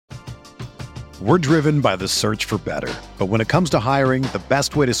We're driven by the search for better. But when it comes to hiring, the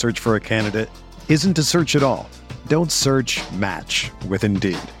best way to search for a candidate isn't to search at all. Don't search, match with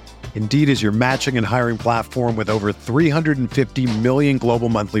Indeed. Indeed is your matching and hiring platform with over 350 million global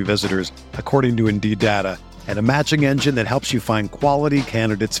monthly visitors, according to Indeed data, and a matching engine that helps you find quality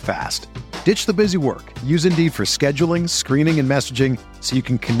candidates fast. Ditch the busy work. Use Indeed for scheduling, screening, and messaging so you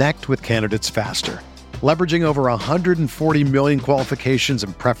can connect with candidates faster. Leveraging over 140 million qualifications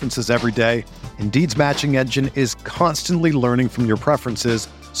and preferences every day, Indeed's matching engine is constantly learning from your preferences,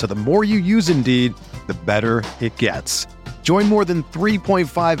 so the more you use Indeed, the better it gets. Join more than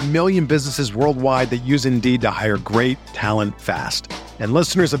 3.5 million businesses worldwide that use Indeed to hire great talent fast. And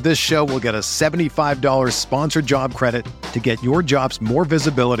listeners of this show will get a $75 sponsored job credit to get your jobs more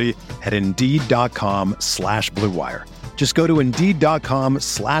visibility at Indeed.com/Blue Wire. Just go to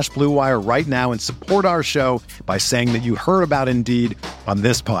Indeed.com/Blue Wire right now and support our show by saying that you heard about Indeed on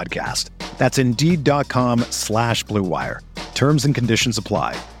this podcast. That's Indeed.com/Blue Wire. Terms and conditions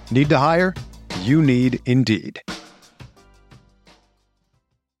apply. Need to hire? You need Indeed.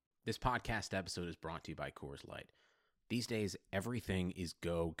 This podcast episode is brought to you by Coors Light. These days, everything is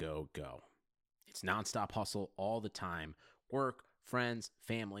go, go, go. It's nonstop hustle all the time. Work, friends,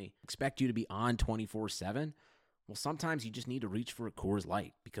 family, expect you to be on 24/7. Well, sometimes you just need to reach for a Coors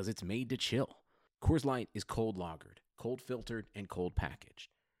Light because it's made to chill. Coors Light is cold lagered, cold filtered, and cold packaged.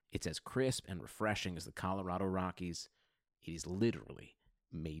 It's as crisp and refreshing as the Colorado Rockies. It is literally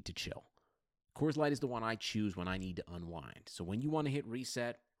made to chill. Coors Light is the one I choose when I need to unwind. So when you want to hit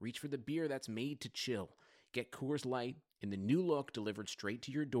reset, reach for the beer that's made to chill. Get Coors Light in the new look delivered straight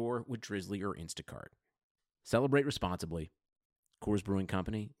to your door with Drizzly or Instacart. Celebrate responsibly. Coors Brewing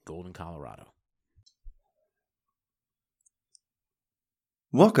Company, Golden, Colorado.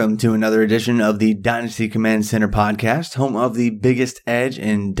 Welcome to another edition of the Dynasty Command Center podcast, home of the biggest edge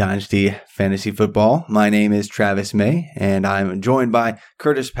in Dynasty fantasy football. My name is Travis May, and I'm joined by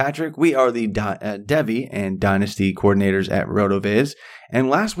Curtis Patrick. We are the Devy and Dynasty coordinators at RotoViz. And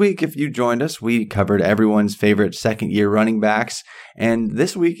last week, if you joined us, we covered everyone's favorite second-year running backs. And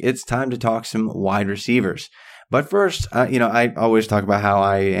this week, it's time to talk some wide receivers. But first, I always talk about how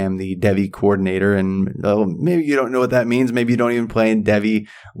I am the Devy coordinator, and maybe you don't know what that means. Maybe you don't even play in Devy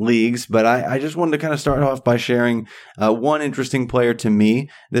leagues, but I just wanted to kind of start off by sharing one interesting player to me.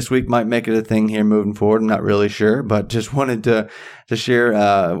 This week might make it a thing here moving forward. I'm not really sure, but just wanted to share,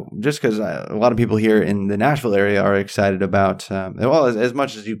 just because a lot of people here in the Nashville area are excited about, as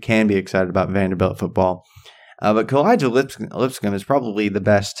much as you can be excited about Vanderbilt football. But Kalijah Lipscomb is probably the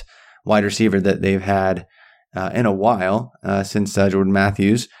best wide receiver that they've had in a while, since Jordan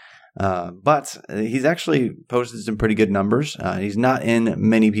Matthews. But he's actually posted some pretty good numbers. He's not in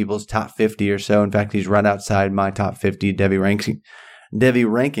many people's top 50 or so. In fact, he's right outside my top 50 Devy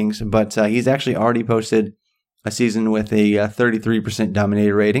rankings. But he's actually already posted a season with a 33%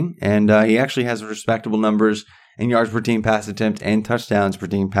 dominator rating. And he actually has respectable numbers in yards per team pass attempt and touchdowns per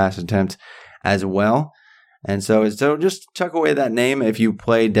team pass attempt as well. And so just tuck away that name if you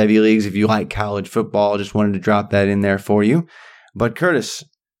play Devy leagues, if you like college football. Just wanted to drop that in there for you. But Curtis,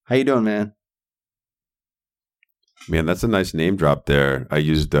 how you doing, man? Man, that's a nice name drop there. I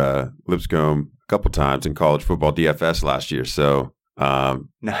used Lipscomb a couple times in college football DFS last year. So,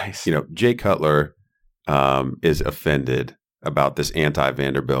 nice. Jay Cutler is offended about this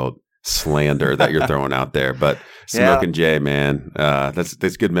anti-Vanderbilt slander that you're throwing out there, but Smoking Jay, man, that's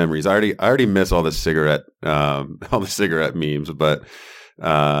good memories. I already miss all the cigarette memes, but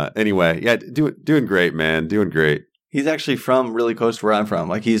anyway, yeah, doing great, man, doing great. He's actually from really close to where I'm from.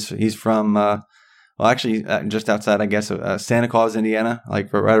 Like he's from just outside, I guess, Santa Claus, Indiana,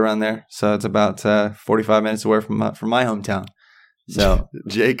 like right around there. So it's about 45 minutes away from my hometown. So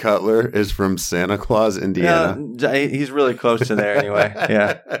Jay Cutler is from Santa Claus, Indiana. Yeah, he's really close to there anyway.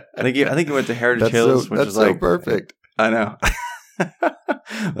 Yeah, I think he went to Heritage Hills, which is like perfect. I know.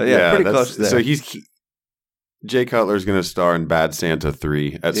 But yeah, pretty close to there. So Jay Cutler is going to star in Bad Santa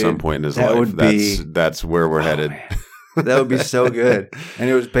 3 at some point in his life. That's where we're headed. Man. That would be so good. And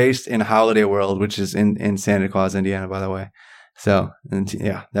it was based in Holiday World, which is in Santa Claus, Indiana, by the way. So,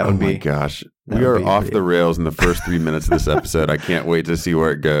 that would be. Oh my gosh. We are off the rails in the first 3 minutes of this episode. I can't wait to see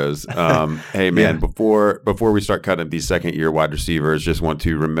where it goes. Hey, man, before we start cutting these second-year wide receivers, just want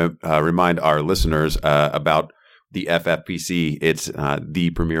to remind our listeners about the FFPC. It's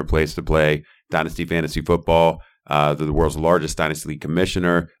the premier place to play Dynasty Fantasy Football. They're the world's largest Dynasty League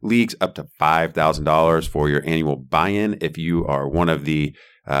commissioner. Leagues up to $5,000 for your annual buy-in if you are one of the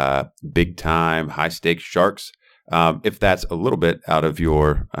big-time, high-stakes sharks. If that's a little bit out of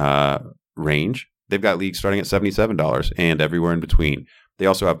your range, they've got leagues starting at $77 and everywhere in between. They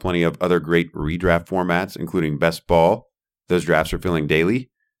also have plenty of other great redraft formats, including Best Ball. Those drafts are filling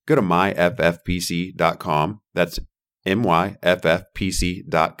daily. Go to myffpc.com. That's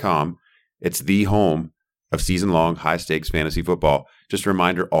myffpc.com. It's the home of season-long high-stakes fantasy football. Just a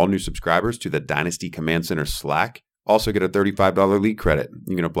reminder, all new subscribers to the Dynasty Command Center Slack also get a $35 league credit.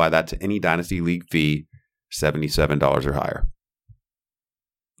 You can apply that to any Dynasty League fee, $77 or higher.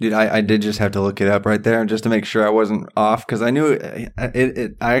 Dude, I did just have to look it up right there just to make sure I wasn't off, because I knew it.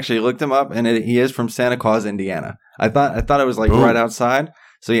 I actually looked him up, and he is from Santa Claus, Indiana. I thought it was like right outside.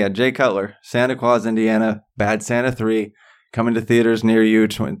 So yeah, Jay Cutler, Santa Claus, Indiana, Bad Santa 3, coming to theaters near you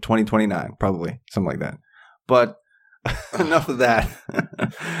 2029, probably something like that. But enough of that.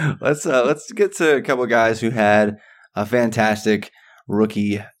 Let's get to a couple of guys who had a fantastic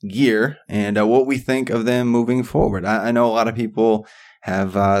rookie year and what we think of them moving forward. I know a lot of people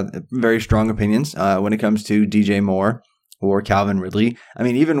have very strong opinions when it comes to DJ Moore or Calvin Ridley. I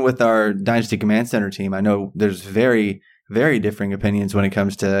mean, even with our Dynasty Command Center team, I know there's very, very differing opinions when it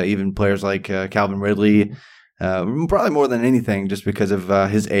comes to even players like Calvin Ridley, probably more than anything just because of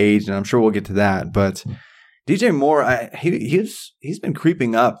his age, and I'm sure we'll get to that. But DJ Moore, he's been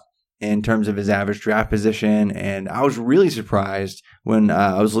creeping up in terms of his average draft position, and I was really surprised when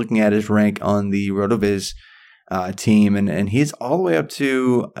I was looking at his rank on the RotoViz team, and he's all the way up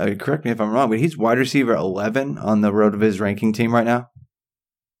to, correct me if I'm wrong, but he's wide receiver 11 on the RotoViz ranking team right now.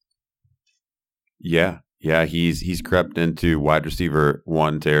 Yeah, he's crept into wide receiver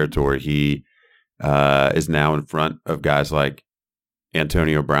 1 territory. He is now in front of guys like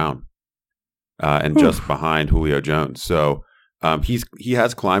Antonio Brown and just behind Julio Jones. So he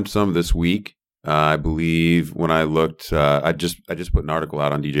has climbed some this week. I believe when I looked, I just put an article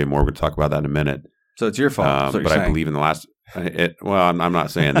out on DJ Moore. We'll talk about that in a minute. So it's your fault. But I believe in the last. Well, I'm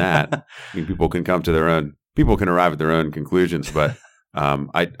not saying that. I mean, people can arrive at their own conclusions. But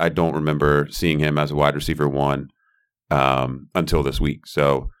I don't remember seeing him as a wide receiver 1 until this week.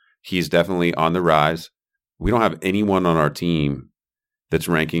 So he's definitely on the rise. We don't have anyone on our team that's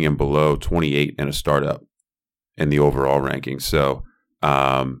ranking him below 28 in a startup in the overall ranking. So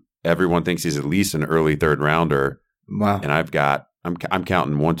everyone thinks he's at least an early 3rd rounder. Wow. And I'm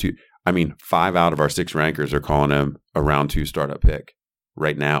counting 1, 2. I mean, 5 out of our 6 rankers are calling him a round 2 startup pick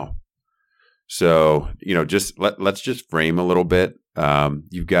right now. So, just let's just frame a little bit.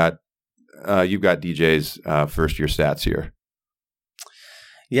 You've got DJ's first year stats here.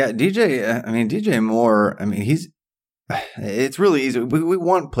 Yeah, DJ Moore. I mean, it's really easy. We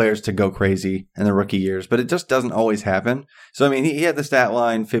want players to go crazy in the rookie years, but it just doesn't always happen. So, I mean, he had the stat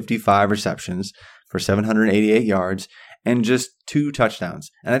line 55 receptions for 788 yards. And just 2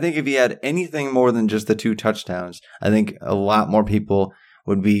 touchdowns. And I think if he had anything more than just the 2 touchdowns, I think a lot more people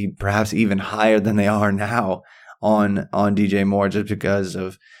would be perhaps even higher than they are now on DJ Moore, just because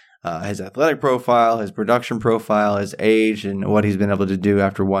of his athletic profile, his production profile, his age, and what he's been able to do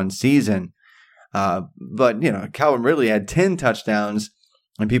after 1 season. But, Calvin Ridley had 10 touchdowns,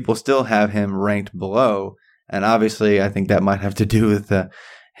 and people still have him ranked below. And obviously, I think that might have to do with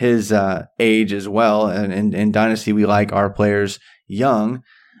his age as well. And in Dynasty, we like our players young.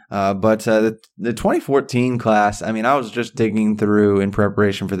 But the 2014 class, I mean, I was just digging through in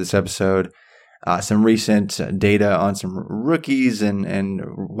preparation for this episode some recent data on some rookies and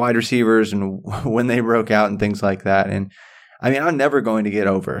wide receivers and when they broke out and things like that. And I mean, I'm never going to get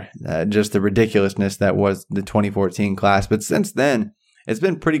over just the ridiculousness that was the 2014 class. But since then, it's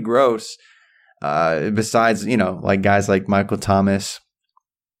been pretty gross. Besides, like guys like Michael Thomas,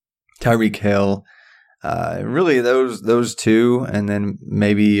 Tyreek Hill, really those 2, and then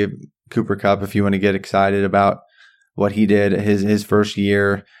maybe Cooper Kupp if you want to get excited about what he did his first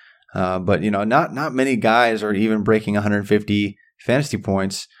year. But not many guys are even breaking 150 fantasy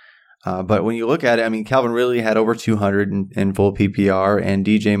points. But when you look at it, I mean, Calvin Ridley had over 200 in full PPR, and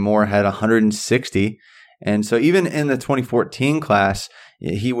DJ Moore had 160. And so even in the 2014 class,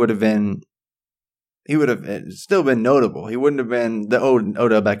 he would have still been notable. He wouldn't have been the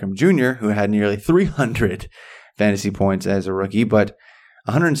Odell Beckham Jr., who had nearly 300 fantasy points as a rookie, but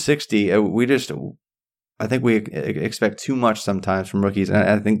 160, I think we expect too much sometimes from rookies, and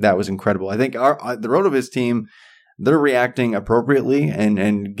I think that was incredible. I think the RotoViz team, they're reacting appropriately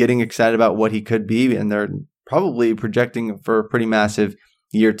and getting excited about what he could be, and they're probably projecting for a pretty massive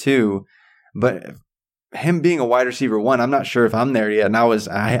year 2. But him being a wide receiver 1, I'm not sure if I'm there yet, and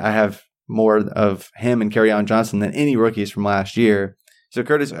I have more of him and Kerryon Johnson than any rookies from last year. So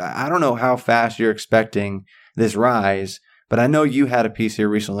Curtis, I don't know how fast you're expecting this rise, but I know you had a piece here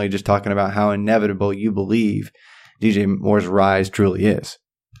recently just talking about how inevitable you believe DJ Moore's rise truly is.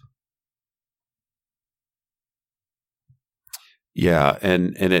 Yeah,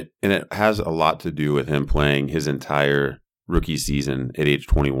 and it has a lot to do with him playing his entire rookie season at age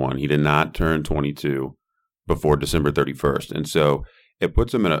 21. He did not turn 22 before December 31st, and so it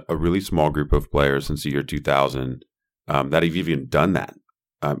puts him in a really small group of players since the year 2000 that have even done that.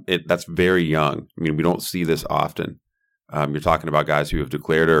 That's very young. I mean, we don't see this often. You're talking about guys who have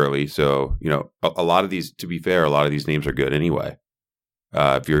declared early, so a lot of these. To be fair, a lot of these names are good anyway.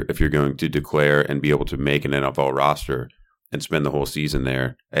 If you're going to declare and be able to make an NFL roster and spend the whole season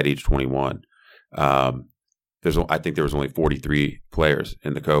there at age 21, I think there was only 43 players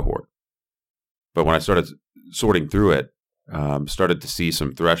in the cohort. But when I started sorting through it, started to see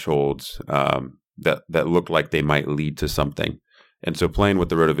some thresholds that looked like they might lead to something. And so playing with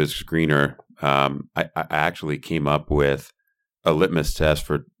the RotoViz screener, I actually came up with a litmus test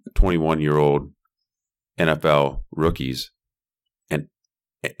for 21-year-old NFL rookies. And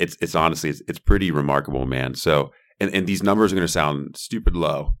it's honestly, it's pretty remarkable, man. So, and these numbers are going to sound stupid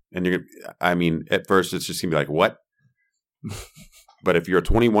low. And at first it's just going to be like, what? But if you're a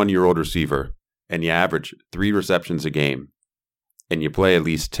 21-year-old receiver and you average 3 receptions a game and you play at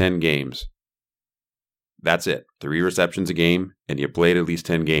least 10 games, that's it. 3 receptions a game and you played at least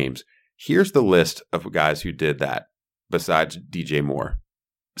 10 games. Here's the list of guys who did that besides DJ Moore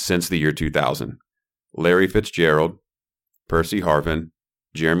since the year 2000. Larry Fitzgerald, Percy Harvin,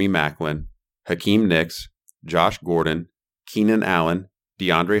 Jeremy Maclin, Hakeem Nicks, Josh Gordon, Keenan Allen,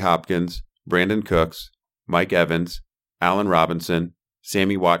 DeAndre Hopkins, Brandon Cooks, Mike Evans, Allen Robinson,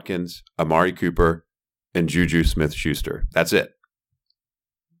 Sammy Watkins, Amari Cooper, and Juju Smith-Schuster. That's it.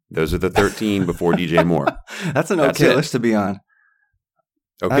 Those are the 13 before DJ Moore. That's an okay list to be on.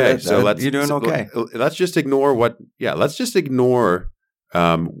 Okay, you're doing okay. Let's just ignore let's just ignore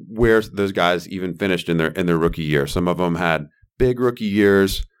where those guys even finished in their rookie year. Some of them had big rookie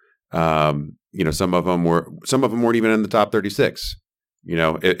years. Some of them weren't even in the top 36.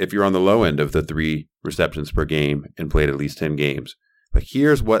 If you're on the low end of the 3 receptions per game and played at least 10 games. But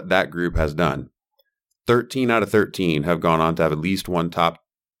here's what that group has done. 13 out of 13 have gone on to have at least one top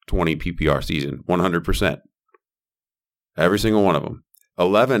 20 PPR season, 100%. Every single one of them.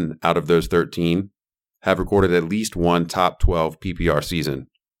 11 out of those 13 have recorded at least one top 12 PPR season.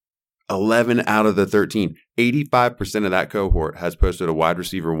 11 out of the 13. 85% of that cohort has posted a wide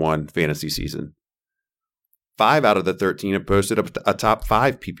receiver 1 fantasy season. 5 out of the 13 have posted a top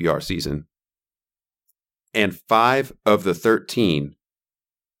 5 PPR season. And 5 of the 13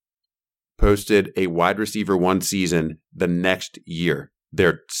 posted a wide receiver 1 season the next year,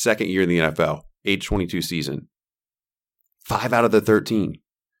 their second year in the NFL, age 22 season. 5 out of the 13.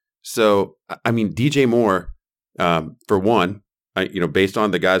 So, DJ Moore, for one, based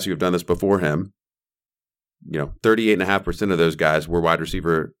on the guys who have done this before him, 38.5% of those guys were wide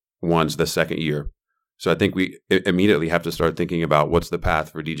receiver 1s the second year. So I think we immediately have to start thinking about what's the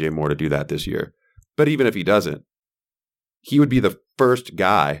path for DJ Moore to do that this year. But even if he doesn't, he would be the first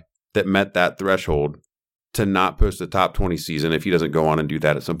guy that met that threshold to not post a top 20 season if he doesn't go on and do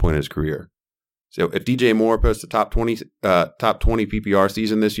that at some point in his career. So if DJ Moore posts a top 20 PPR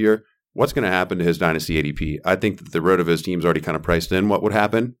season this year, what's going to happen to his Dynasty ADP? I think that the RotoViz team's already kind of priced in what would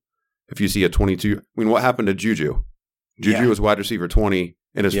happen if you see a 22. What happened to Juju? Juju was wide receiver 20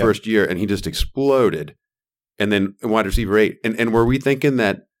 in his first year, and he just exploded. And then wide receiver 8. And were we thinking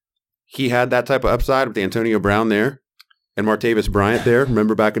that he had that type of upside with Antonio Brown there and Martavis Bryant there?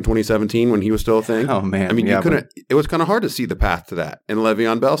 Remember back in 2017 when he was still a thing? Oh, man. You couldn't. It was kind of hard to see the path to that. And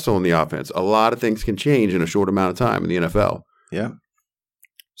Le'Veon Bell still in the offense. A lot of things can change in a short amount of time in the NFL. Yeah.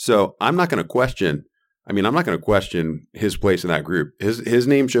 So I'm not going to question. I'm not going to question his place in that group. His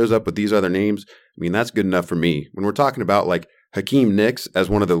name shows up with these other names. That's good enough for me. When we're talking about like Hakeem Nicks as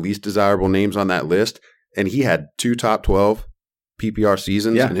one of the least desirable names on that list, and he had 2 top 12 PPR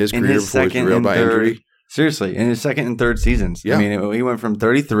seasons in his career before he was derailed by injury. Seriously, in his second and third seasons. Yeah. He went from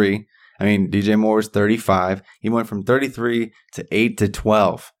 33. DJ Moore was 35. He went from 33 to 8 to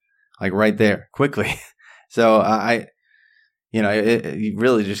 12, like right there, quickly. So you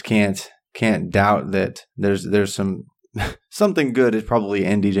really just can't doubt that there's something good is probably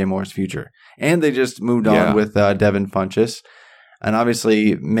in DJ Moore's future. And they just moved on with Devin Funchess. And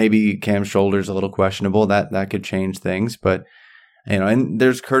obviously, maybe Cam's shoulder's a little questionable. That could change things. But, and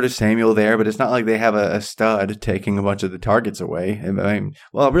there's Curtis Samuel there, but it's not like they have a stud taking a bunch of the targets away.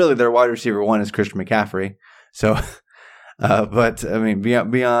 Really, their wide receiver 1 is Christian McCaffrey. So, beyond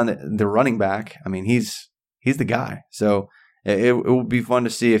the running back, he's the guy. So, it will be fun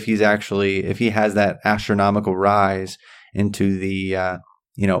to see if he has that astronomical rise into the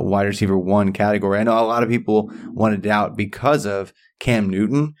wide receiver 1 category. I know a lot of people wanted it out because of Cam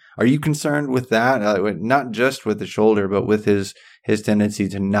Newton. Are you concerned with that? Not just with the shoulder, but with his tendency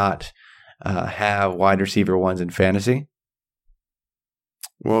to not have wide receiver 1s in fantasy?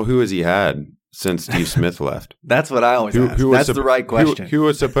 Well, who has he had since Steve Smith left? That's what I always ask. That's the right question. Who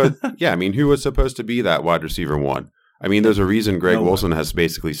was supposed? Yeah, I mean, who was supposed to be that wide receiver 1? I mean, there's a reason Greg Wilson has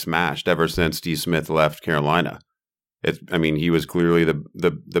basically smashed ever since Steve Smith left Carolina. He was clearly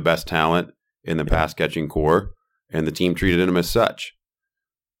the best talent in the pass catching core, and the team treated him as such.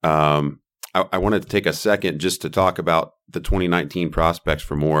 I wanted to take a second just to talk about the 2019 prospects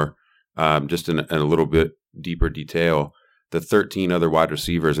for more, just in a little bit deeper detail. The 13 other wide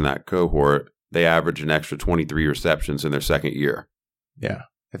receivers in that cohort, they averaged an extra 23 receptions in their second year. Yeah,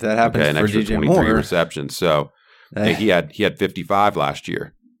 if that happens an for extra DJ 23 Moore, receptions. So he had 55 last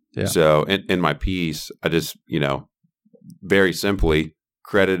year. Yeah. So in my piece, I just very simply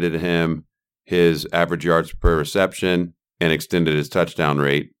credited him his average yards per reception and extended his touchdown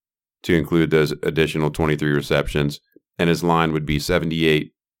rate to include those additional 23 receptions. And his line would be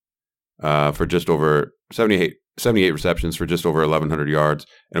 78 receptions for just over 1,100 yards.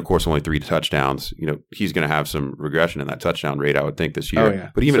 And of course, only 3 touchdowns. He's going to have some regression in that touchdown rate, I would think, this year. Oh,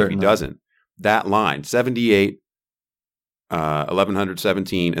 yeah. But even Certainly. if he doesn't, that line, 78,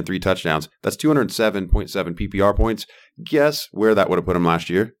 1,117 and 3 touchdowns. That's 207.7 PPR points. Guess where that would have put him last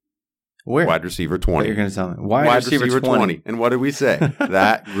year? Where? Wide receiver 20. You're going to tell me. Wide receiver 20. And what did we say?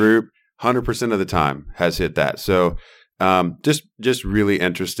 That group 100% of the time has hit that. So just really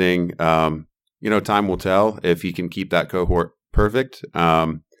interesting. Time will tell if he can keep that cohort perfect.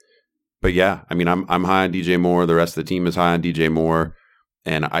 But yeah, I'm high on DJ Moore. The rest of the team is high on DJ Moore.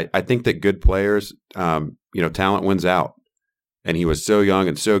 And I think that good players, talent wins out. And he was so young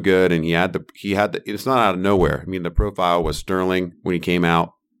and so good, and he had the it's not out of nowhere. I mean, the profile was sterling when he came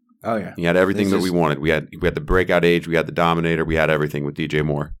out. Oh yeah, he had everything that we wanted. We had the breakout age, we had the dominator, we had everything with DJ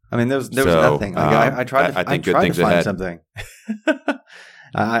Moore. I mean, there was nothing. I tried to find something.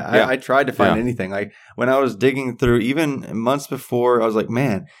 I tried to find anything. Like when I was digging through, even months before, I was like,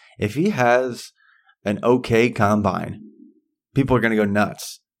 man, if he has an okay combine, people are going to go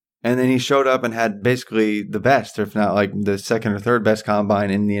nuts. And then he showed up and had basically the best, if not like the second or third best combine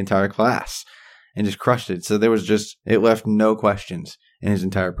in the entire class, and just crushed it. So it left no questions in his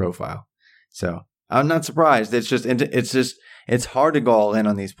entire profile. So I'm not surprised. It's hard to go all in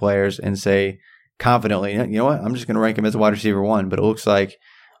on these players and say confidently, you know what, I'm just going to rank him as a wide receiver 1, but it looks like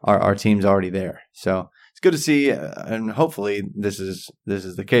our team's already there. So it's good to see, and hopefully this is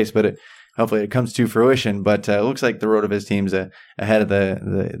the case, but hopefully it comes to fruition, but it looks like the road of his team's ahead of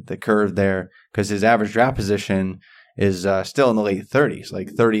the curve there, because his average draft position is still in the late 30s,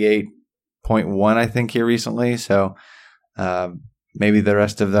 like 38.1, I think, here recently. So maybe the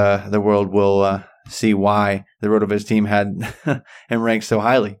rest of the world will see why the road of his team had him ranked so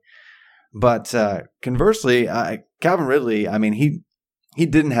highly. But conversely, Calvin Ridley, he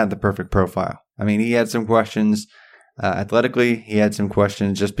didn't have the perfect profile. He had some questions. Athletically, he had some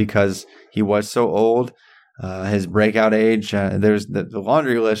questions just because he was so old. His breakout age, there's the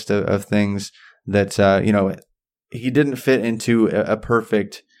laundry list of things that, he didn't fit into a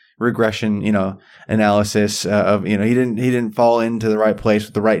perfect regression, analysis of, he didn't fall into the right place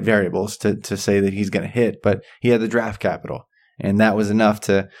with the right variables to say that he's going to hit, but he had the draft capital, and that was enough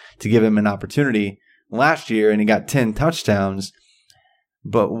to give him an opportunity last year, and he got 10 touchdowns.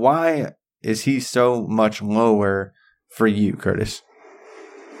 But why is he so much lower for you, Curtis?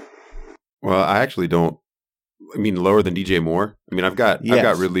 Well, I actually don't. Lower than DJ Moore. I've got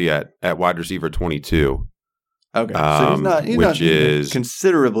Ridley at wide receiver 22. Okay, so he's not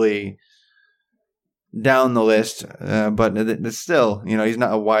considerably down the list, but it's still, he's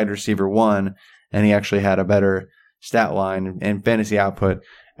not a wide receiver 1, and he actually had a better stat line and fantasy output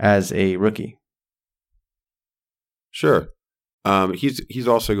as a rookie. Sure. He's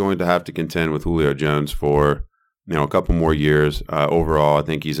also going to have to contend with Julio Jones for a couple more years. Overall, I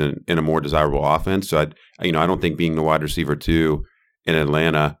think he's in a more desirable offense. So I don't think being the wide receiver 2 in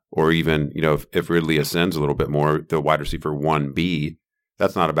Atlanta, or even if Ridley ascends a little bit more, the wide receiver 1B,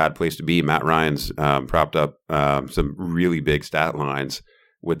 that's not a bad place to be. Matt Ryan's propped up some really big stat lines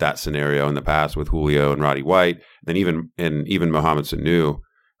with that scenario in the past with Julio and Roddy White. Then even Mohamed Sanu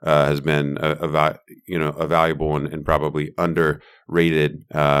has been a valuable and probably underrated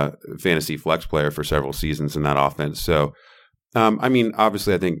fantasy flex player for several seasons in that offense. So,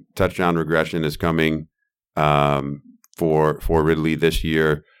 obviously, I think touchdown regression is coming for Ridley this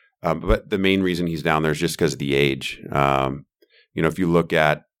year. But the main reason he's down there is just because of the age. If you look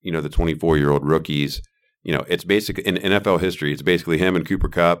at the 24-year-old rookies, it's basically in NFL history, it's basically him and Cooper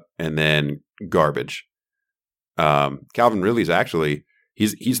Kupp and then garbage. Calvin Ridley's actually,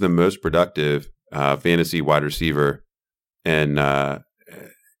 he's the most productive fantasy wide receiver in the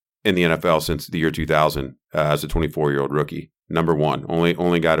NFL since the year 2000 as a 24-year-old rookie. Number one,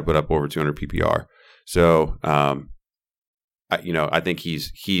 only guy to put up over 200 PPR. So, I think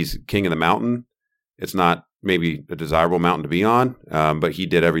he's king of the mountain. It's not maybe a desirable mountain to be on, but he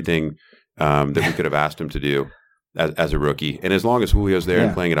did everything that we could have asked him to do as a rookie. And as long as Julio's there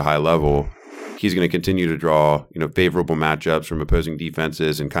and playing at a high level, he's going to continue to draw, favorable matchups from opposing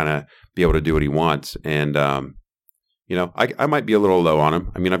defenses and kind of be able to do what he wants. And, I might be a little low on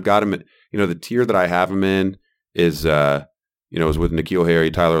him. I mean, I've got him at, the tier that I have him in is, is with N'Keal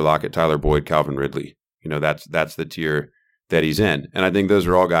Harry, Tyler Lockett, Tyler Boyd, Calvin Ridley. That's the tier that he's in. And I think those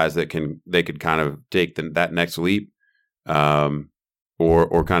are all guys that could kind of take that next leap,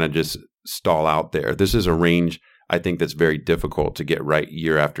 or kind of just stall out there. This is a range I think that's very difficult to get right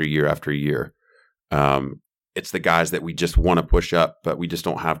year after year after year. It's the guys that we just want to push up, but we just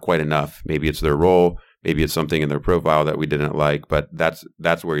don't have quite enough. Maybe it's their role, maybe it's something in their profile that we didn't like, but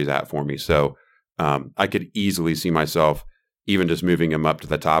that's where he's at for me. So I could easily see myself even just moving him up to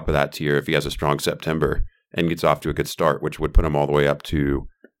the top of that tier if he has a strong September and gets off to a good start, which would put him all the way up to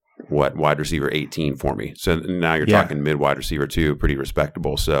wide receiver 18 for me. So now you're talking mid wide receiver 2, pretty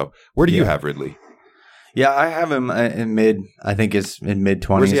respectable. So where do you have Ridley? Yeah, I have him in mid. I think it's in mid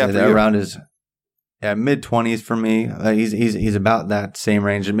 20s. Where's he at for you? Around his mid 20s for me. He's about that same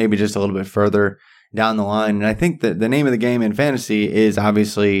range and maybe just a little bit further down the line. And I think that the name of the game in fantasy is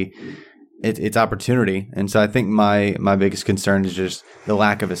obviously it's opportunity. And so I think my biggest concern is just the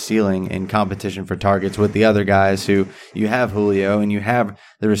lack of a ceiling in competition for targets with the other guys who you have Julio and you have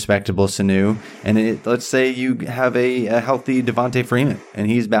the respectable Sanu. And let's say you have a healthy Devontae Freeman and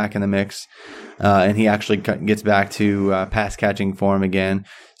he's back in the mix. And he actually gets back to pass catching form again.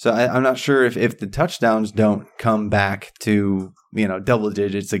 So I'm not sure if the touchdowns don't come back to double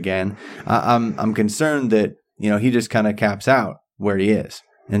digits again. I'm concerned that he just kind of caps out where he is.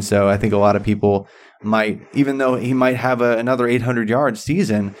 And so I think a lot of people might, even though he might have another 800-yard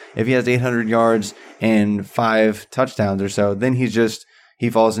season, if he has 800 yards and 5 touchdowns or so, then he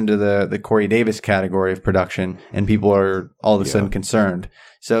falls into the Corey Davis category of production, and people are all of a sudden concerned.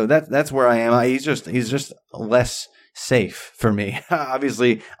 So that's where I am. He's just less safe for me.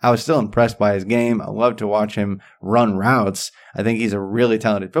 Obviously, I was still impressed by his game. I love to watch him run routes. I think he's a really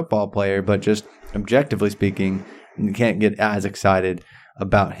talented football player, but just objectively speaking, you can't get as excited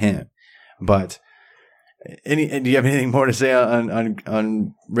about him. But do you have anything more to say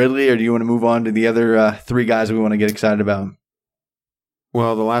on Ridley, or do you want to move on to the other 3 guys we want to get excited about?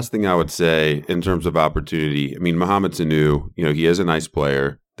 Well, the last thing I would say in terms of opportunity, I mean, Mohamed Sanu, he is a nice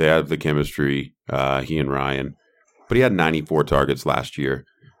player. They have the chemistry, he and Ryan, but he had 94 targets last year.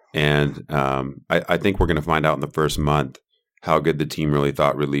 And I think we're going to find out in the first month how good the team really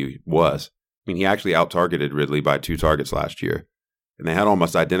thought Ridley was. I mean, he actually out-targeted Ridley by 2 targets last year. And they had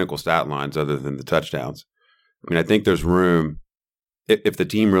almost identical stat lines other than the touchdowns. I mean, I think there's room, if the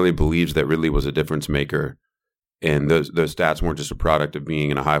team really believes that Ridley was a difference maker, and those stats weren't just a product of being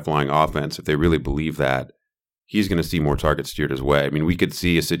in a high-flying offense, if they really believe that, he's going to see more targets steered his way. I mean, we could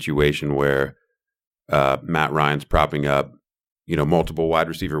see a situation where Matt Ryan's propping up, multiple wide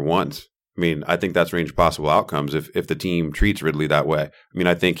receiver ones. I mean, I think that's range of possible outcomes if the team treats Ridley that way. I mean,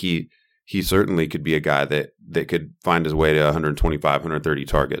 I think he certainly could be a guy that could find his way to 125, 130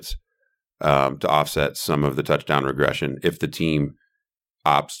 targets to offset some of the touchdown regression if the team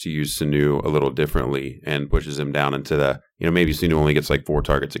opts to use Sanu a little differently and pushes him down into the, maybe Sanu only gets like 4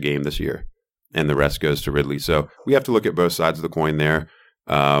 targets a game this year and the rest goes to Ridley. So we have to look at both sides of the coin there.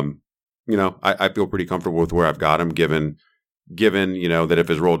 I feel pretty comfortable with where I've got him given, that if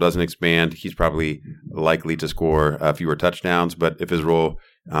his role doesn't expand, he's probably likely to score fewer touchdowns. But if his role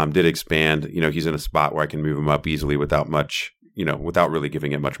did expand, he's in a spot where I can move him up easily without much, without really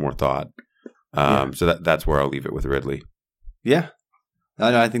giving it much more thought. So that's where I'll leave it with Ridley. Yeah.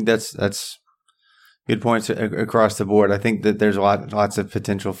 I think that's good points across the board. I think that there's lots of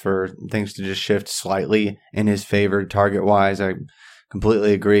potential for things to just shift slightly in his favor target-wise. I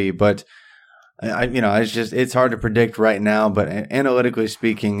completely agree. But it's hard to predict right now, but analytically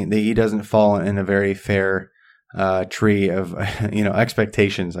speaking, he doesn't fall in a very fair tree of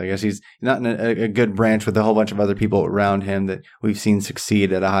expectations. I guess he's not in a good branch with a whole bunch of other people around him that we've seen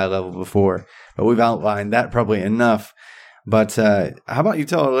succeed at a high level before. But we've outlined that probably enough. But how about you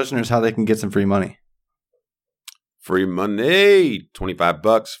tell our listeners how they can get some free money? Free money,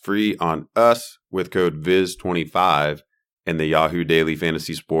 $25 free on us with code VIZ25 in the Yahoo Daily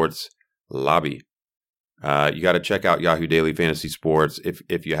Fantasy Sports lobby. You got to check out Yahoo Daily Fantasy Sports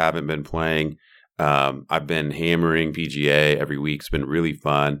if you haven't been playing. I've been hammering PGA every week. It's been really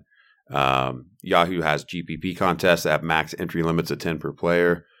fun. Yahoo has GPP contests that have max entry limits of 10 per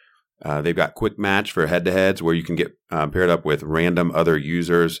player. They've got quick match for head-to-heads where you can get paired up with random other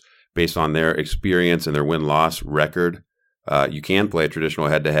users based on their experience and their win-loss record. You can play a traditional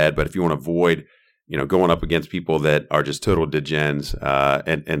head-to-head, but if you want to avoid going up against people that are just total degens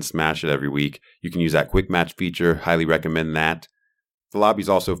and smash it every week, you can use that quick match feature. Highly recommend that. The lobby's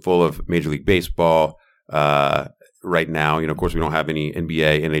also full of Major League Baseball right now. Of course, we don't have any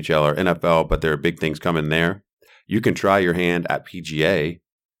NBA, NHL, or NFL, but there are big things coming there. You can try your hand at PGA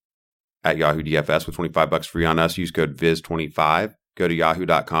at Yahoo DFS with $25 free on us. Use code VIZ25. Go to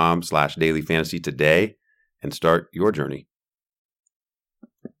yahoo.com/dailyfantasy today and start your journey.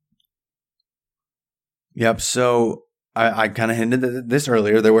 Yep. So I kind of hinted at this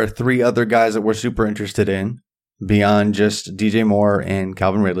earlier. There were 3 other guys that we're super interested in beyond just DJ Moore and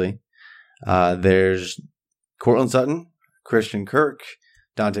Calvin Ridley. There's Courtland Sutton, Christian Kirk,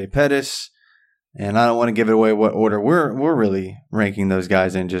 Dante Pettis, and I don't want to give it away what order we're really ranking those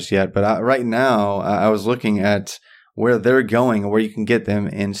guys in just yet. But right now, I was looking at where they're going and where you can get them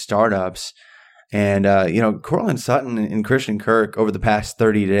in startups. And, Courtland Sutton and Christian Kirk over the past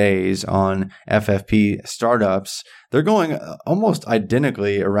 30 days on FFP startups, they're going almost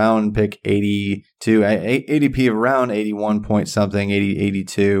identically around pick 82, ADP around 81 point something, 80,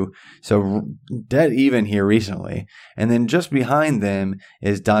 82. So dead even here recently. And then just behind them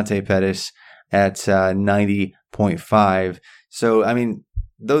is Dante Pettis at 90.5. So, I mean,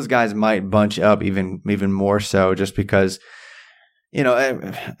 those guys might bunch up even more so just because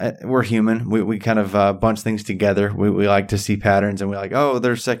we're human. We kind of bunch things together. We like to see patterns, and we're like, oh,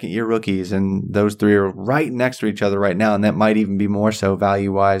 they're second-year rookies, and those 3 are right next to each other right now, and that might even be more so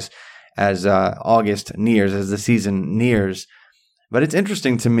value-wise as August nears, as the season nears. But it's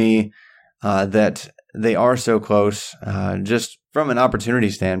interesting to me that they are so close, just from an opportunity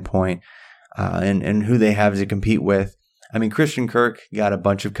standpoint, and who they have to compete with. I mean, Christian Kirk got a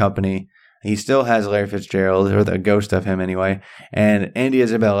bunch of company. He still has Larry Fitzgerald, or the ghost of him anyway, and Andy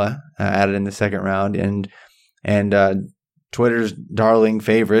Isabella added in the second round, and Twitter's darling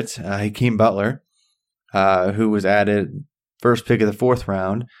favorite, Hakeem Butler, who was added first pick of the 4th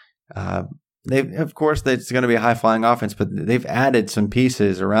round. Of course, it's going to be a high-flying offense, but they've added some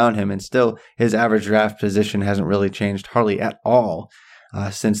pieces around him, and still his average draft position hasn't really changed hardly at all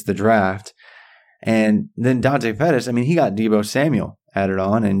since the draft. And then Dante Pettis, I mean, he got Deebo Samuel added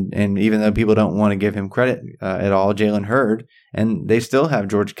on, and even though people don't want to give him credit at all, Jalen Hurd, and they still have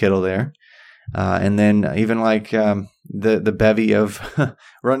George Kittle there. And then even like the bevy of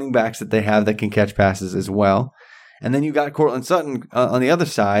running backs that they have that can catch passes as well. And then you got Courtland Sutton on the other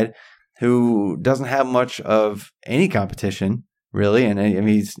side, who doesn't have much of any competition, really. And I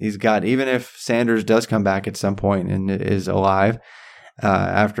mean, he's got, even if Sanders does come back at some point and is alive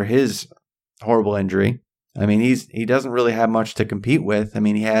after his horrible injury, I mean, he doesn't really have much to compete with. I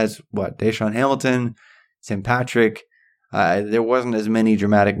mean, he has, Deshaun Hamilton, Tim Patrick. There wasn't as many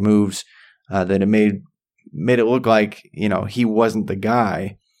dramatic moves that it made it look like, he wasn't the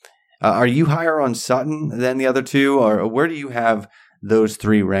guy. Are you higher on Sutton than the other 2, or where do you have those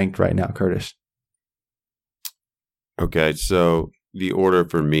 3 ranked right now, Curtis? Okay, so the order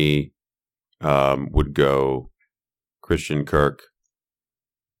for me would go Christian Kirk,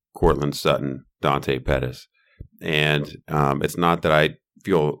 Courtland Sutton, Dante Pettis. And it's not that I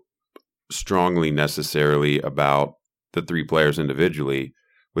feel strongly necessarily about the 3 players individually.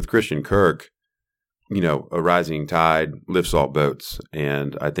 With Christian Kirk, a rising tide lifts all boats.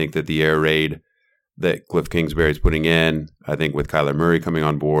 And I think that the air raid that Cliff Kingsbury is putting in, I think with Kyler Murray coming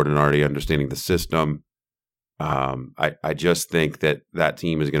on board and already understanding the system, I just think that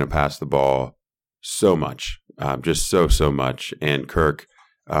team is going to pass the ball so much, just so much. And Kirk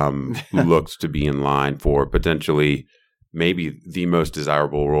looks to be in line for potentially maybe the most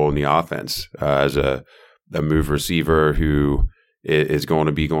desirable role in the offense as a move receiver who is going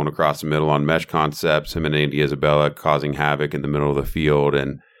to be going across the middle on mesh concepts, him and Andy Isabella causing havoc in the middle of the field.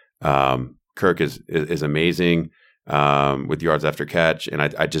 And Kirk is amazing with yards after catch. And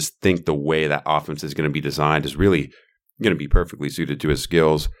I just think the way that offense is going to be designed is really going to be perfectly suited to his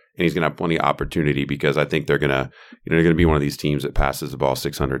skills. And he's going to have plenty of opportunity because I think they're going to be one of these teams that passes the ball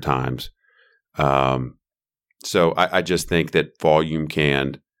 600 times. So I just think that volume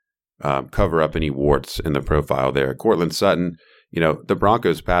can cover up any warts in the profile there. Courtland Sutton, the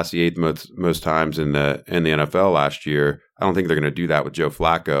Broncos passed the 8th most times in the NFL last year. I don't think they're going to do that with Joe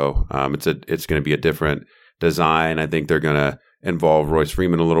Flacco. It's going to be a different design. I think they're going to involve Royce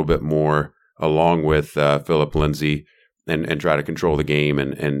Freeman a little bit more along with Philip Lindsay and try to control the game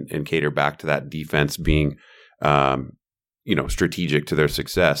and cater back to that defense being, strategic to their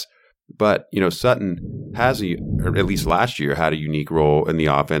success. But, Sutton has or at least last year, had a unique role in the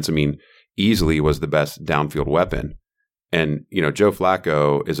offense. I mean, easily was the best downfield weapon. And, Joe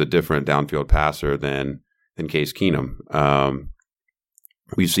Flacco is a different downfield passer than Case Keenum.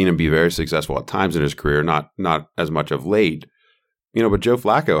 We've seen him be very successful at times in his career, not as much of late. But Joe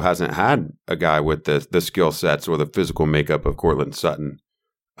Flacco hasn't had a guy with the skill sets or the physical makeup of Courtland Sutton,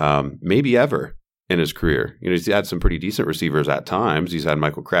 maybe ever in his career. He's had some pretty decent receivers at times. He's had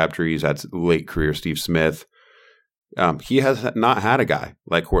Michael Crabtree. He's had late career Steve Smith. He has not had a guy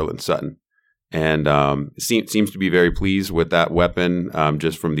like Courtland Sutton, and seems to be very pleased with that weapon.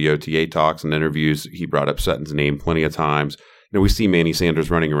 Just from the OTA talks and interviews, he brought up Sutton's name plenty of times. We see Manny Sanders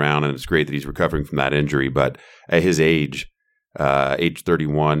running around, and it's great that he's recovering from that injury. But at his age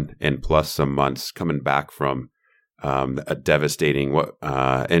 31 and plus some months, coming back from a devastating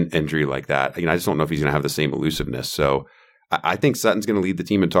injury like that, I just don't know if he's going to have the same elusiveness. So I think Sutton's going to lead the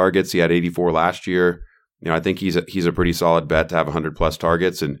team in targets. He had 84 last year. I think he's a pretty solid bet to have 100 plus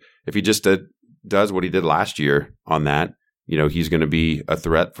targets. And if he just does what he did last year on that, he's going to be a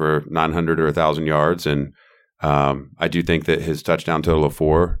threat for 900 or 1,000 yards. And I do think that his touchdown total of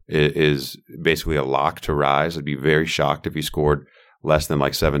 4 is basically a lock to rise. I'd be very shocked if he scored less than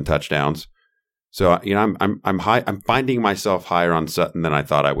like 7 touchdowns. So I'm finding myself higher on Sutton than I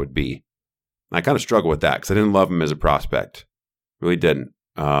thought I would be. And I kind of struggle with that because I didn't love him as a prospect, really didn't.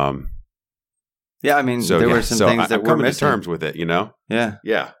 Yeah, I mean, there were some things that were missing. I'm coming to terms with it,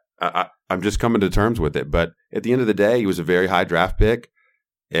 Yeah. I'm just coming to terms with it. But at the end of the day, he was a very high draft pick,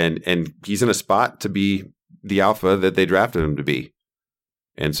 and he's in a spot to be the alpha that they drafted him to be.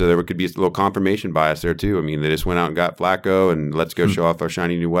 And so there could be a little confirmation bias there too. I mean, they just went out and got Flacco, and let's go show off our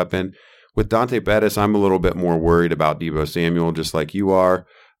shiny new weapon. With Dante Pettis, I'm a little bit more worried about Deebo Samuel, just like you are.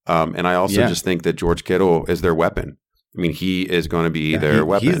 And I also just think that George Kittle is their weapon. I mean, he is going to be their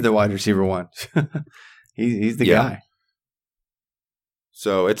weapon. He's the wide receiver one. he's the guy.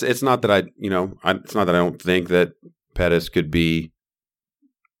 So it's not that it's not that I don't think that Pettis could be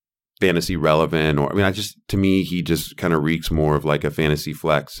fantasy relevant, or to me, he just kind of reeks more of like a fantasy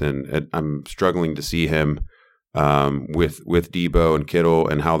flex, and I'm struggling to see him with Deebo and Kittle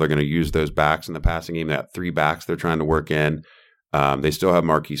and how they're going to use those backs in the passing game. They got 3 backs they're trying to work in. They still have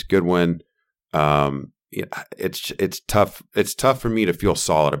Marquise Goodwin. It's tough. It's tough for me to feel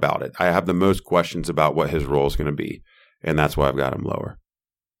solid about it. I have the most questions about what his role is going to be, and that's why I've got him lower.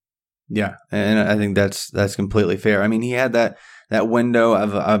 Yeah, and I think that's completely fair. I mean, he had that window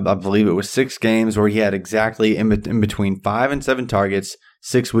of I believe it was 6 games where he had exactly in between 5 and 7 targets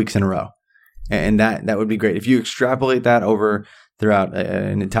 6 weeks in a row, and that would be great if you extrapolate that over throughout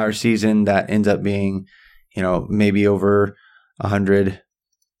an entire season. That ends up being, maybe over 100.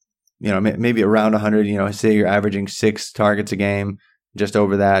 Maybe around 100. Say you're averaging 6 targets a game. Just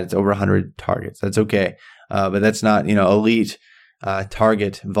over that, it's over 100 targets. That's okay, but that's not elite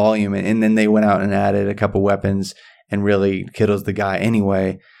target volume. And then they went out and added a couple weapons, and really Kittle's the guy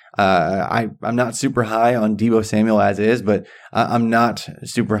anyway. I'm not super high on Deebo Samuel as is, but I'm not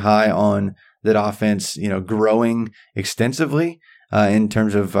super high on that offense, growing extensively in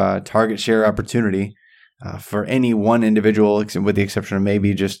terms of target share opportunity for any one individual, with the exception of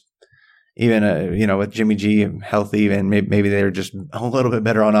maybe just even with Jimmy G healthy, and maybe they're just a little bit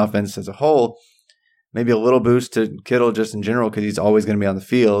better on offense as a whole. Maybe a little boost to Kittle just in general because he's always going to be on the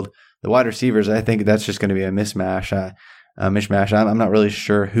field. The wide receivers, I think that's just going to be a mishmash. I'm not really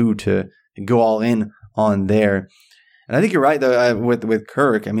sure who to go all in on there. And I think you're right though with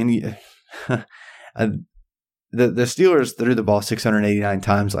Kirk. I mean, the Steelers threw the ball 689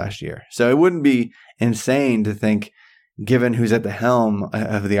 times last year, so it wouldn't be insane to think, given who's at the helm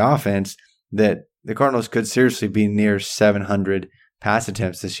of the offense, that the Cardinals could seriously be near 700 pass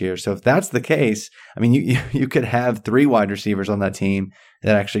attempts this year. So if that's the case, I mean, you could have 3 wide receivers on that team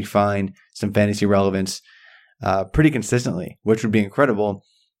that actually find some fantasy relevance pretty consistently, which would be incredible.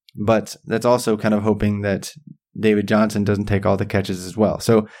 But that's also kind of hoping that David Johnson doesn't take all the catches as well.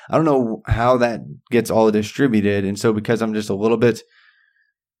 So I don't know how that gets all distributed. And so because I'm just a little bit,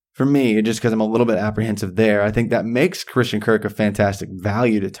 for me, just because I'm a little bit apprehensive there, I think that makes Christian Kirk a fantastic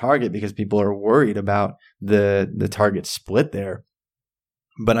value to target because people are worried about the target split there.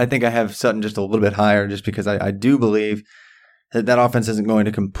 But I think I have Sutton just a little bit higher just because I do believe that offense isn't going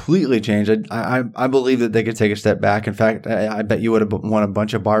to completely change. I believe that they could take a step back. In fact, I bet you would have won a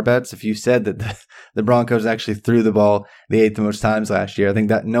bunch of bar bets if you said that the Broncos actually threw the ball the 8th most times last year. I think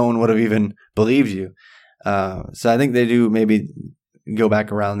that no one would have even believed you. So I think they do maybe go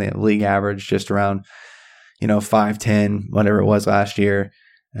back around the league average, just around 510, whatever it was last year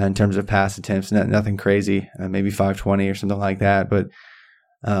in terms of pass attempts. Nothing crazy, maybe 520 or something like that. But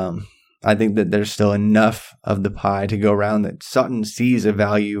I think that there's still enough of the pie to go around that Sutton sees a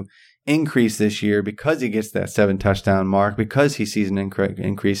value increase this year because he gets that 7 touchdown mark, because he sees an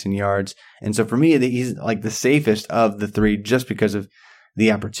increase in yards. And so for me, he's like the safest of the three just because of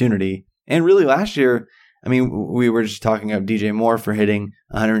the opportunity. And really last year, I mean, we were just talking about DJ Moore for hitting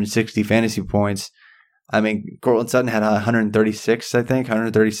 160 fantasy points. I mean, Courtland Sutton had 136, I think,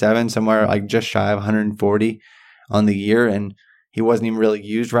 137, somewhere like just shy of 140 on the year, and he wasn't even really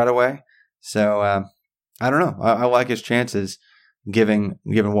used right away. So I don't know. I like his chances given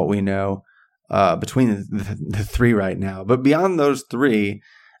what we know between the three right now. But beyond those three,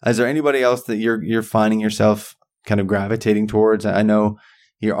 is there anybody else that you're finding yourself kind of gravitating towards? I know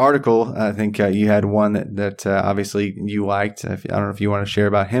your article, I think you had one that obviously you liked. I don't know if you want to share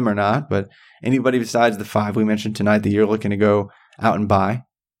about him or not, but anybody besides the 5 we mentioned tonight that you're looking to go out and buy?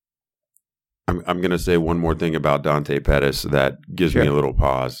 I'm going to say one more thing about Dante Pettis that gives me a little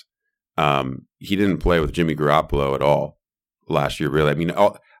pause. He didn't play with Jimmy Garoppolo at all last year, really.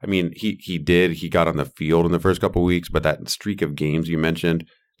 I mean, he did. He got on the field in the first couple of weeks, but that streak of games you mentioned,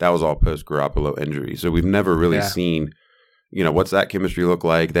 that was all post Garoppolo injury. So we've never really seen, what's that chemistry look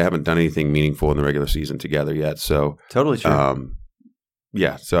like? They haven't done anything meaningful in the regular season together yet. So totally true.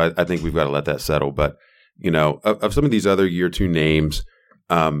 So I think we've got to let that settle. But of some of these other year 2 names,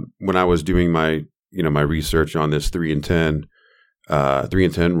 when I was doing my my research on this 3 and 10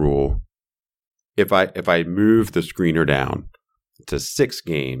 rule, if I move the screener down to 6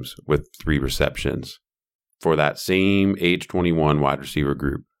 games with 3 receptions for that same age 21 wide receiver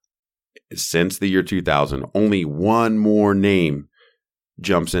group, since the year 2000, only one more name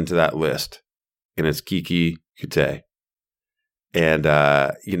jumps into that list, and it's Kiki Kute. And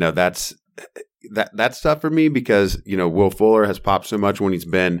that's tough for me because Will Fuller has popped so much when he's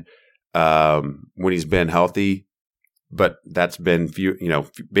been healthy, but that's been few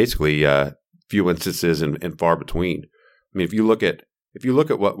instances and far between. I mean, if you look at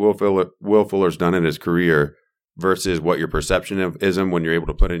what Will Fuller's done in his career versus what your perception of is him when you're able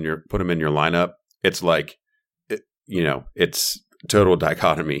to put him in your lineup, it's like it's total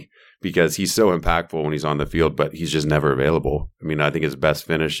dichotomy because he's so impactful when he's on the field, but he's just never available. I mean, I think his best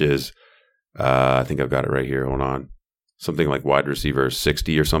finish is I think I've got it right here. Hold on. Something like wide receiver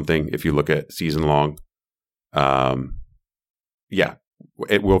 60 or something if you look at season long.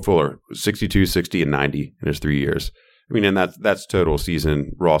 Will Fuller, 62, 60, and 90 in his 3 years. I mean, and that's total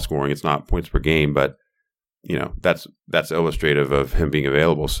season raw scoring. It's not points per game, but that's illustrative of him being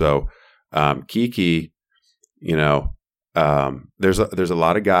available. So Kiki, there's a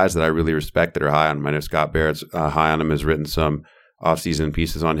lot of guys that I really respect that are high on him. I know Scott Barrett's high on him, has written some offseason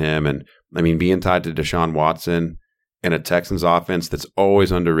pieces on him. And I mean, being tied to Deshaun Watson in a Texans offense that's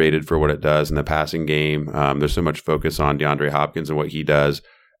always underrated for what it does in the passing game. There's so much focus on DeAndre Hopkins and what he does.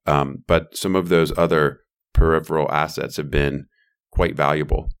 But some of those other peripheral assets have been quite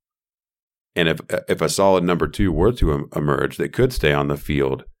valuable. And if a solid number 2 were to emerge that could stay on the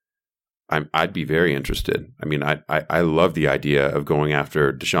field, I'd be very interested. I mean, I love the idea of going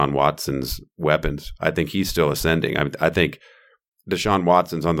after Deshaun Watson's weapons. I think he's still ascending. I think Deshaun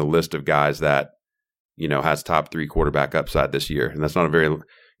Watson's on the list of guys that, has top 3 quarterback upside this year. And that's not a very,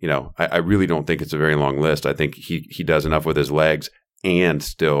 I really don't think it's a very long list. I think he does enough with his legs and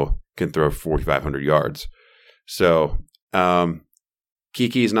still can throw 4,500 yards. So,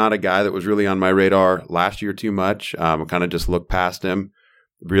 Kiki's not a guy that was really on my radar last year too much. I kind of just looked past him.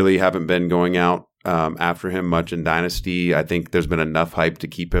 Really haven't been going out after him much in Dynasty. I think there's been enough hype to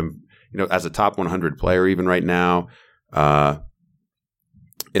keep him, as a top 100 player even right now.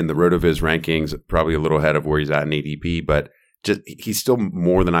 In the RotoViz rankings, probably a little ahead of where he's at in ADP, but just he's still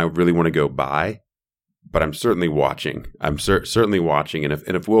more than I really want to go buy. But I'm certainly watching. Certainly watching. And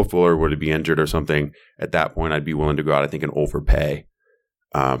if Will Fuller were to be injured or something, at that point, I'd be willing to go out, I think, and overpay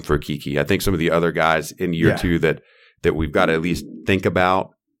for Kiki. I think some of the other guys in year 2 that we've got to at least think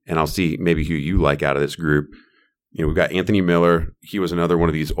about, and I'll see maybe who you like out of this group. We've got Anthony Miller. He was another one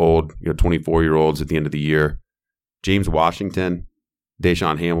of these old, 24-year-olds at the end of the year. James Washington,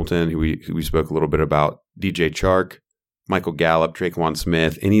 Deshaun Hamilton, who we spoke a little bit about, DJ Chark, Michael Gallup, Traquan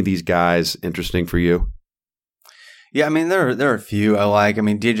Smith. Any of these guys interesting for you? Yeah, I mean, there are a few I like. I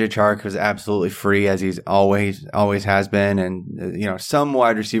mean, DJ Chark was absolutely free, as he's always has been. And, some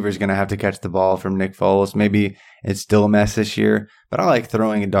wide receiver is going to have to catch the ball from Nick Foles. Maybe it's still a mess this year, but I like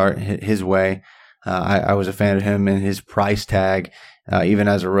throwing a dart his way. I was a fan of him and his price tag, even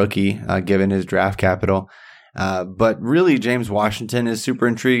as a rookie, given his draft capital. But really, James Washington is super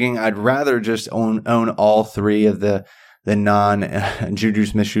intriguing. I'd rather just own all three of the non-Juju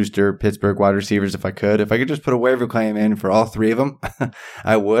Smith-Schuster Pittsburgh wide receivers if I could. If I could just put a waiver claim in for all three of them,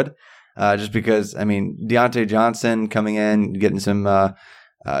 I would. Just because, I mean, Deontay Johnson coming in, getting some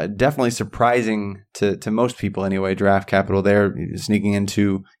definitely surprising to most people anyway, draft capital there, sneaking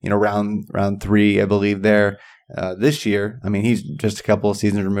into, round 3, I believe, there this year. I mean, he's just a couple of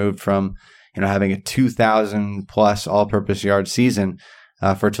seasons removed from, having a 2,000 plus all-purpose yard season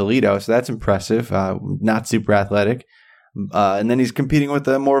for Toledo. So that's impressive. Not super athletic. And then he's competing with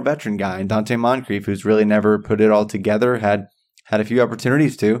a more veteran guy, Dante Moncrief, who's really never put it all together, had a few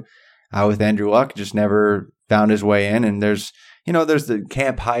opportunities to. With Andrew Luck, just never found his way in. And there's the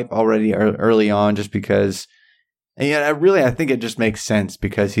camp hype already early on, just because, I think it just makes sense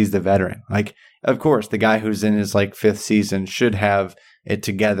because he's the veteran. Like, of course, the guy who's in his 5th season should have it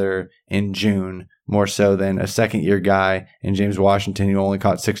together in June, more so than a second-year guy in James Washington who only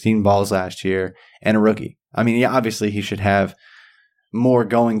caught 16 balls last year and a rookie. I mean, yeah, obviously he should have more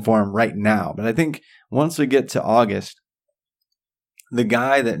going for him right now. But I think once we get to August, the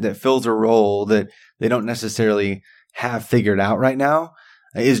guy that fills a role that they don't necessarily have figured out right now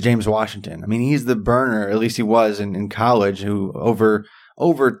is James Washington. I mean, he's the burner, at least he was in college, who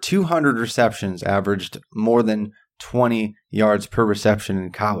over 200 receptions, averaged more than 20 yards per reception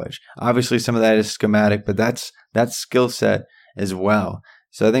in college. Obviously, some of that is schematic, but that's skill set as well.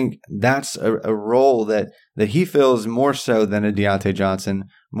 So I think that's a role that he fills more so than a Deontay Johnson,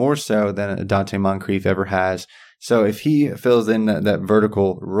 more so than a Dante Moncrief ever has. So if he fills in that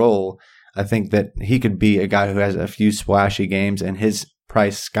vertical role, I think that he could be a guy who has a few splashy games and his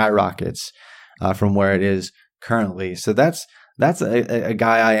price skyrockets from where it is currently. So that's a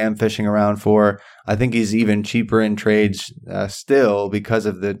guy I am fishing around for. I think he's even cheaper in trades still because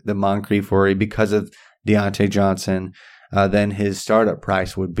of the Moncrief worry, because of Deontay Johnson, than his startup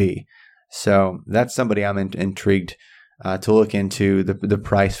price would be. So that's somebody I'm intrigued to look into the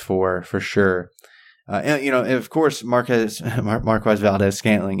price for sure. And, of course, Marquez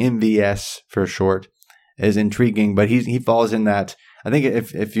Valdez-Scantling, MVS for short, is intriguing, but he falls in that. I think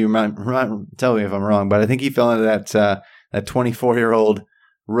if you tell me if I'm wrong, but I think he fell into that 24-year-old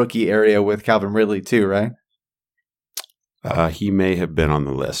rookie area with Calvin Ridley too, right? He may have been on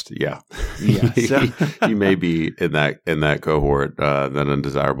the list. Yeah. So. He may be in that cohort, that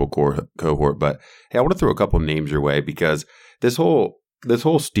undesirable cohort. But hey, I want to throw a couple names your way because this whole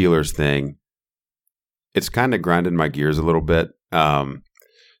Steelers thing, it's kind of grinding my gears a little bit.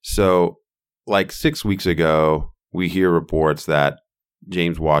 So 6 weeks ago, we hear reports that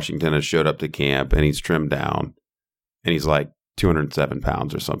James Washington has showed up to camp and he's trimmed down and he's 207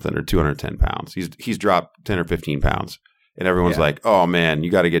 pounds or something, or 210 pounds. He's dropped 10 or 15 pounds. And everyone's like, oh man, you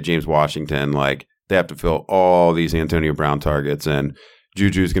got to get James Washington. They have to fill all these Antonio Brown targets and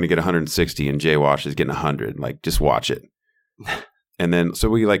Juju's going to get 160 and Jay Wash is getting 100. Just watch it. And then, so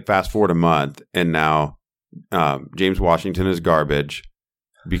we fast forward a month and now James Washington is garbage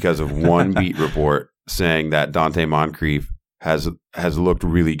because of one beat report saying that Dante Moncrief has looked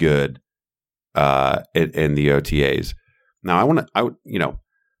really good in the OTAs. Now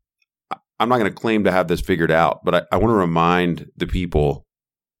I'm not going to claim to have this figured out, but I want to remind the people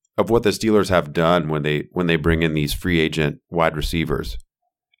of what the Steelers have done when they bring in these free agent wide receivers.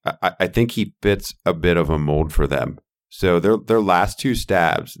 I think he fits a bit of a mold for them. So their last 2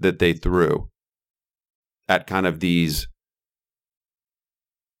 stabs that they threw at kind of these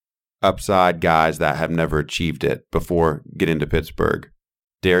upside guys that have never achieved it before getting to Pittsburgh: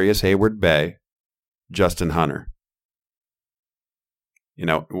 Darius Hayward-Bay, Justin Hunter.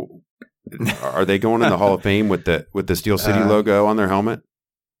 Are they going in the Hall of Fame with the Steel City logo on their helmet?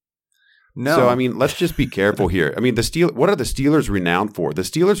 No. So, let's just be careful here. What are the Steelers renowned for? The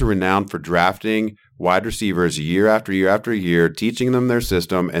Steelers are renowned for drafting wide receivers year after year after year, teaching them their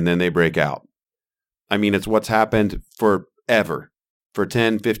system, and then they break out. It's what's happened forever, for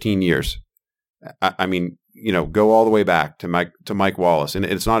 10, 15 years. Go all the way back to Mike Wallace. And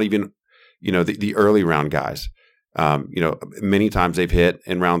it's not even, the early round guys. Many times they've hit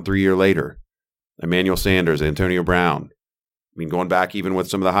in round 3 or later. Emmanuel Sanders, Antonio Brown. Going back even with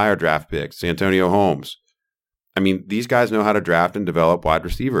some of the higher draft picks, Antonio Holmes. These guys know how to draft and develop wide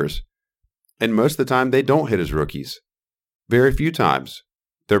receivers. And most of the time they don't hit as rookies. Very few times.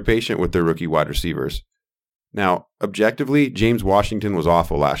 They're patient with their rookie wide receivers. Now, objectively, James Washington was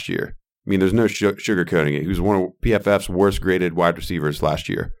awful last year. There's no sugarcoating it. He was one of PFF's worst graded wide receivers last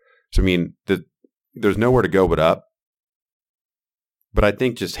year. So, there's nowhere to go but up. But I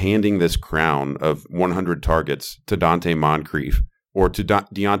think just handing this crown of 100 targets to Dante Moncrief or to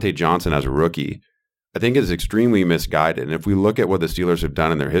Deontay Johnson as a rookie I think is extremely misguided. And if we look at what the Steelers have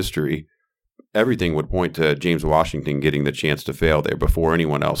done in their history, everything would point to James Washington getting the chance to fail there before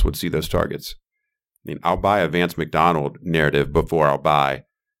anyone else would see those targets. I mean, I'll buy a Vance McDonald narrative before I'll buy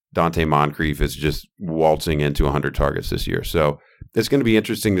Dante Moncrief is just waltzing into 100 targets this year. So it's going to be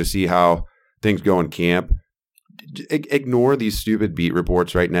interesting to see how things go in camp. Ignore these stupid beat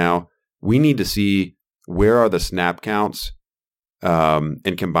reports right now. We need to see where are the snap counts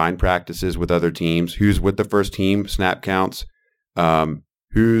in combined practices with other teams. Who's with the first team snap counts?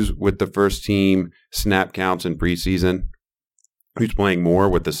 Who's with the first team snap counts in preseason? Who's playing more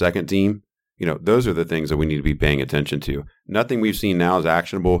with the second team? You know, those are the things that we need to be paying attention to. Nothing we've seen now is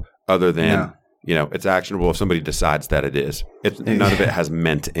actionable other than, you know, it's actionable if somebody decides that it is. None of it has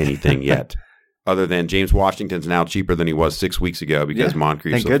meant anything yet, other than James Washington's now cheaper than he was 6 weeks ago because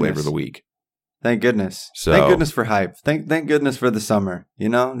Moncrief's the flavor of the week. Thank goodness. Thank goodness for hype. Thank goodness for the summer. You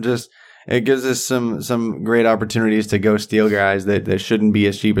know, just it gives us some great opportunities to go steal guys that shouldn't be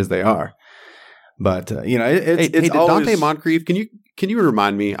as cheap as they are. But you know, it's always Dante Moncrief. Can you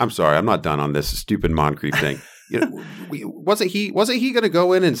remind me? I'm sorry, I'm not done on this stupid Moncrief thing. You know, wasn't he going to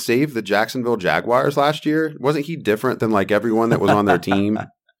go in and save the Jacksonville Jaguars last year? Wasn't he different than like everyone that was on their team?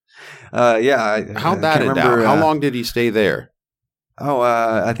 How'd that end out? How long did he stay there?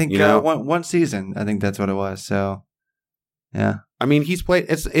 I think one season. I think that's what it was. So, yeah. I mean, he's played.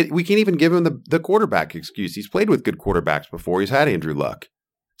 We can't even give him the quarterback excuse. He's played with good quarterbacks before. He's had Andrew Luck.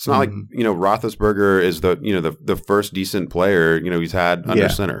 It's not like, you know, Roethlisberger is the first decent player, you know, he's had under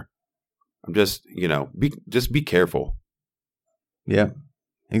center. I'm just, you know, be careful. Yeah,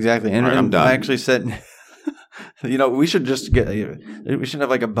 exactly. And, I'm done. I actually said, you know, we should have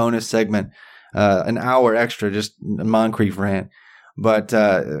like a bonus segment, an hour extra, just Moncrief rant. But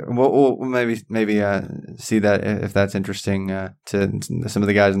we'll maybe see that if that's interesting to some of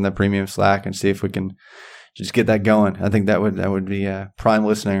the guys in the premium Slack and see if we can just get that going. I think that would be prime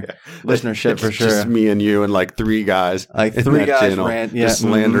listenership for sure. Just me and you and like three guys, channel, rant, just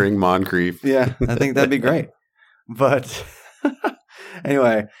slandering Moncrief. Yeah, I think that'd be great. But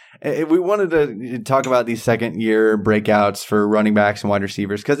anyway, we wanted to talk about these second year breakouts for running backs and wide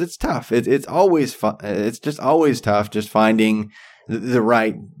receivers because it's tough. It's always fun. It's just always tough just finding the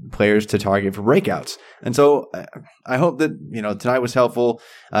right players to target for breakouts. And so I hope that, you know, tonight was helpful.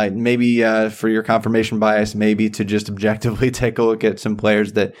 Maybe for your confirmation bias, maybe to just objectively take a look at some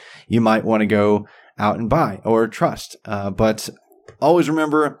players that you might want to go out and buy or trust. But always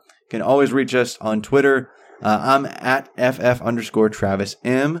remember, you can always reach us on Twitter. I'm at FF_Travis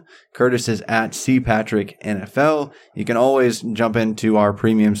M. Curtis is at CPatrickNFL. You can always jump into our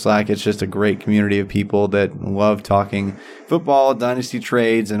premium Slack. It's just a great community of people that love talking football, dynasty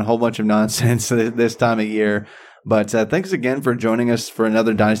trades, and a whole bunch of nonsense this time of year. But thanks again for joining us for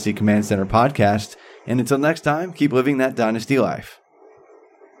another Dynasty Command Center podcast. And until next time, keep living that dynasty life.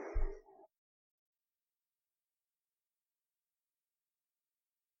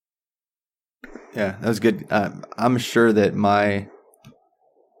 Yeah, that was good. I'm sure that my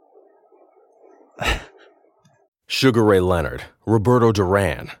Sugar Ray Leonard, Roberto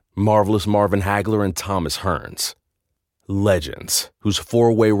Duran, Marvelous Marvin Hagler, and Thomas Hearns. Legends, whose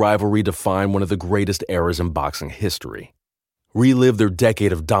four-way rivalry defined one of the greatest eras in boxing history. Relive their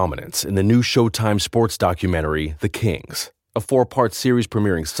decade of dominance in the new Showtime sports documentary, The Kings, a 4-part series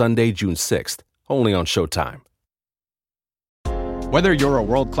premiering Sunday, June 6th, only on Showtime. Whether you're a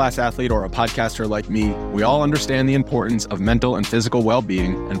world-class athlete or a podcaster like me, we all understand the importance of mental and physical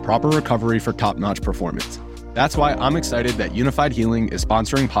well-being and proper recovery for top-notch performance. That's why I'm excited that Unified Healing is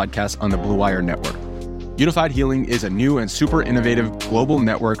sponsoring podcasts on the Blue Wire Network. Unified Healing is a new and super innovative global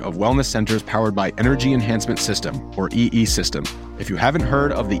network of wellness centers powered by Energy Enhancement System, or EE System. If you haven't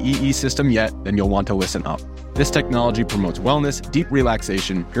heard of the EE System yet, then you'll want to listen up. This technology promotes wellness, deep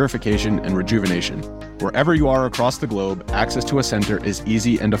relaxation, purification, and rejuvenation. Wherever you are across the globe, access to a center is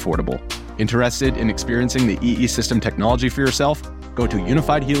easy and affordable. Interested in experiencing the EE System technology for yourself? Go to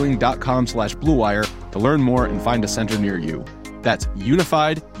unifiedhealing.com/bluewire to learn more and find a center near you. That's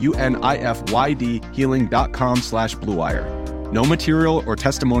unified, UNIFYD, healing.com/bluewire. No material or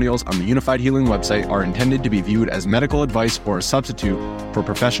testimonials on the Unified Healing website are intended to be viewed as medical advice or a substitute for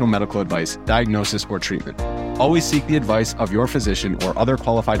professional medical advice, diagnosis, or treatment. Always seek the advice of your physician or other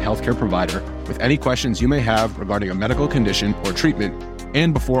qualified healthcare provider with any questions you may have regarding a medical condition or treatment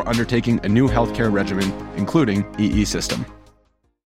and before undertaking a new healthcare regimen, including EE System.